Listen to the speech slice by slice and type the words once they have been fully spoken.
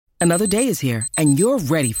Another day is here, and you're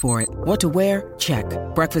ready for it. What to wear? Check.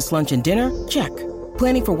 Breakfast, lunch, and dinner? Check.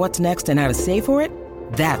 Planning for what's next and how to save for it?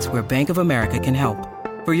 That's where Bank of America can help.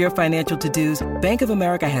 For your financial to-dos, Bank of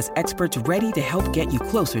America has experts ready to help get you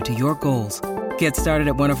closer to your goals. Get started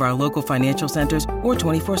at one of our local financial centers or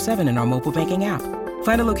 24/7 in our mobile banking app.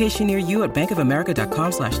 Find a location near you at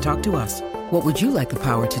bankofamerica.com/talktous. What would you like the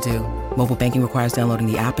power to do? Mobile banking requires downloading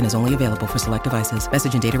the app and is only available for select devices.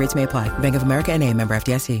 Message and data rates may apply. Bank of America NA, member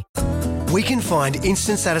FDIC. We can find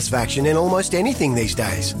instant satisfaction in almost anything these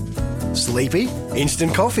days. Sleepy?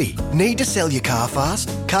 Instant coffee. Need to sell your car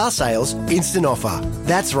fast? Car sales, instant offer.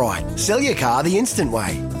 That's right. Sell your car the instant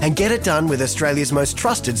way and get it done with Australia's most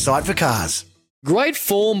trusted site for cars. Great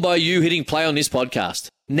form by you hitting play on this podcast.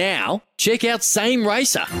 Now, check out Same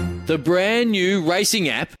Racer, the brand new racing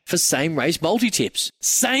app for same race multi-tips.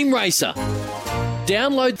 Same Racer.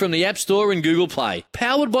 Download from the App Store and Google Play.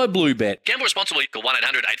 Powered by Bluebet. Gamble responsibly. Call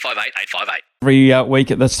 1-800-858-858. Every week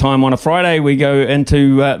at this time on a Friday, we go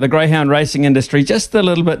into the greyhound racing industry just a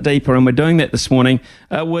little bit deeper, and we're doing that this morning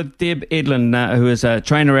with Deb Edlin, who is a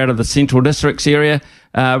trainer out of the Central Districts area.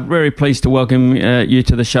 Very pleased to welcome you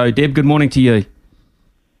to the show. Deb, good morning to you.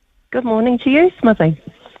 Good morning to you, Smithy.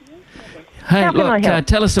 Hey, How can I help?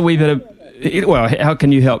 Tell us a wee bit of... Well, how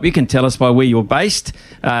can you help? You can tell us by where you're based,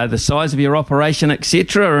 the size of your operation,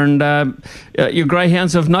 etc., and your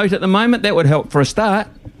greyhounds of note at the moment. That would help for a start.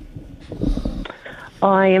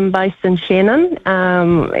 I am based in Shannon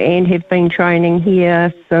and have been training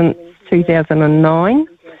here since 2009.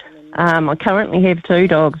 I currently have 2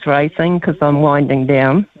 dogs racing because I'm winding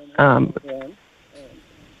down. I'm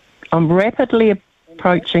rapidly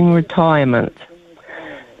approaching retirement.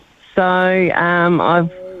 So I've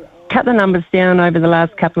cut the numbers down over the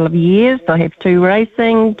last couple of years. I have 2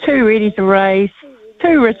 racing, 2 ready to race,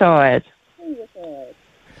 2 retired.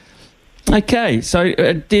 Okay, so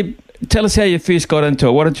Deb, tell us how you first got into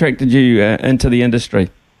it. What attracted you into the industry?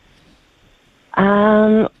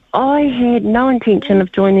 I had no intention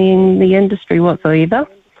of joining the industry whatsoever.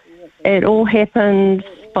 It all happened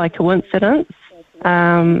by coincidence.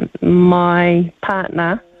 My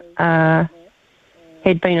partner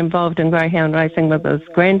had been involved in greyhound racing with his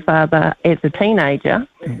grandfather as a teenager.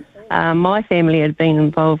 My family had been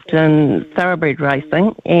involved in thoroughbred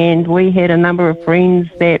racing, and we had a number of friends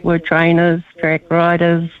that were trainers, track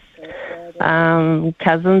riders,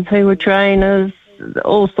 cousins who were trainers,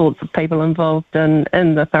 all sorts of people involved in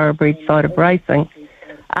the thoroughbred side of racing.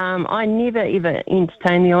 I never ever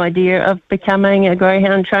entertained the idea of becoming a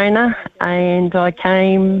greyhound trainer, and I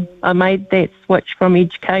made that switch from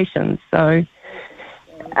education. So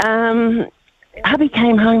hubby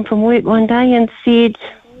came home from work one day and said,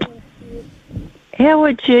 how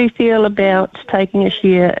would you feel about taking a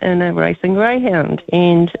share in a racing greyhound?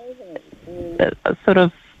 And it sort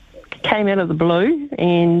of came out of the blue,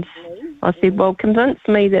 and I said, well, convince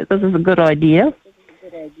me that this is a good idea.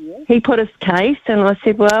 He put his case, and I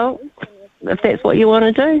said, well, if that's what you want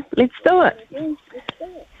to do, let's do it.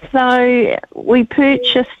 So we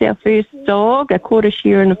purchased our first dog, a quarter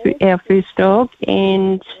share in our first dog,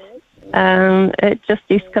 and it just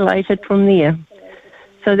escalated from there.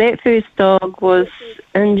 So that first dog was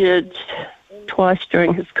injured twice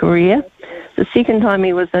during his career. The second time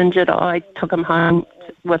he was injured, I took him home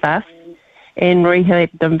with us and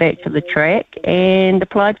rehabbed him back to the track and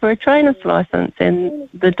applied for a trainer's license. And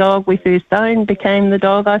the dog we first owned became the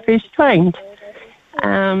dog I first trained.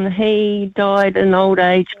 He died in old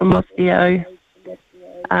age from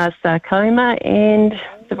osteosarcoma, and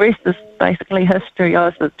the rest is basically history. I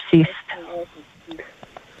was obsessed.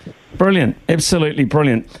 Brilliant, absolutely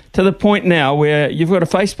brilliant. To the point now where you've got a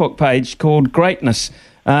Facebook page called Greatness,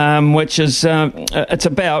 which is it's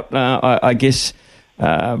about, I guess,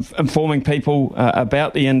 informing people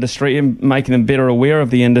about the industry and making them better aware of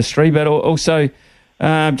the industry, but also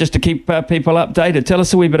just to keep people updated. Tell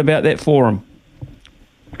us a wee bit about that forum.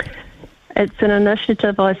 It's an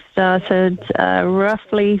initiative I started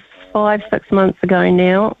roughly 5-6 months ago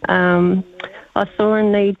now. I saw a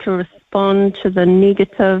need to respond to the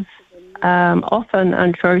negative, often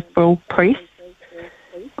untruthful press.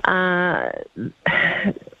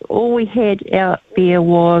 All we had out there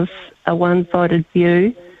was a one-sided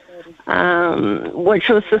view, which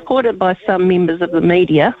was supported by some members of the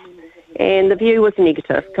media, and the view was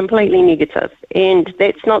negative, completely negative, and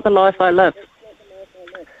that's not the life I live.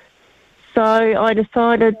 So I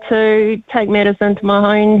decided to take matters into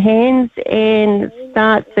my own hands and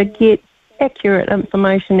start to get accurate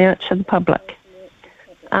information out to the public.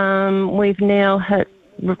 We've now hit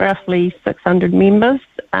roughly 600 members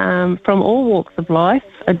from all walks of life,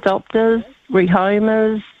 adopters,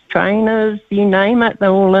 rehomers, trainers, you name it, they're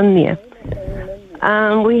all in there.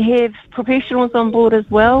 We have professionals on board as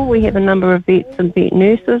well. We have a number of vets and vet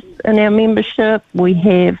nurses in our membership. We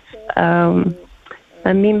have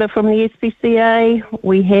a member from the SPCA.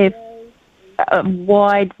 We have a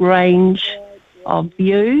wide range of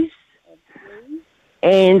views,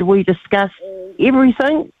 and we discuss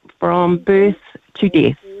everything from birth to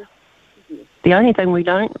death. The only thing we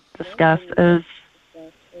don't discuss is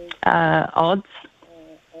odds,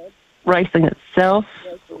 racing itself.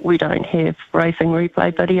 We don't have racing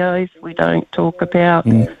replay videos. We don't talk about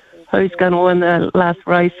who's going to win the last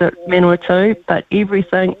race at Manawatu, but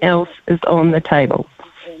everything else is on the table.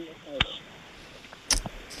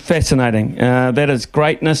 Fascinating. That is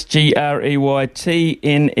Greatness, Greytness.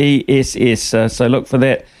 So look for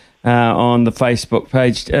that on the Facebook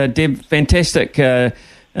page. Deb, fantastic. Sad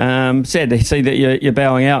to see that you're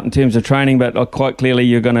bowing out in terms of training, but quite clearly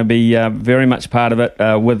you're going to be very much part of it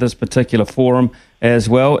with this particular forum as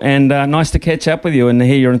well. And nice to catch up with you and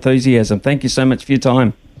hear your enthusiasm. Thank you so much for your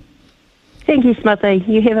time. Thank you, Smithy.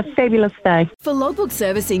 You have a fabulous day. For logbook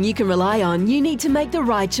servicing you can rely on, you need to make the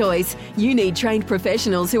right choice. You need trained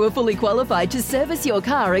professionals who are fully qualified to service your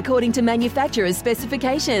car according to manufacturer's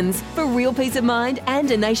specifications. For real peace of mind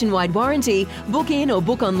and a nationwide warranty, book in or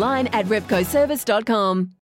book online at repcoservice.com.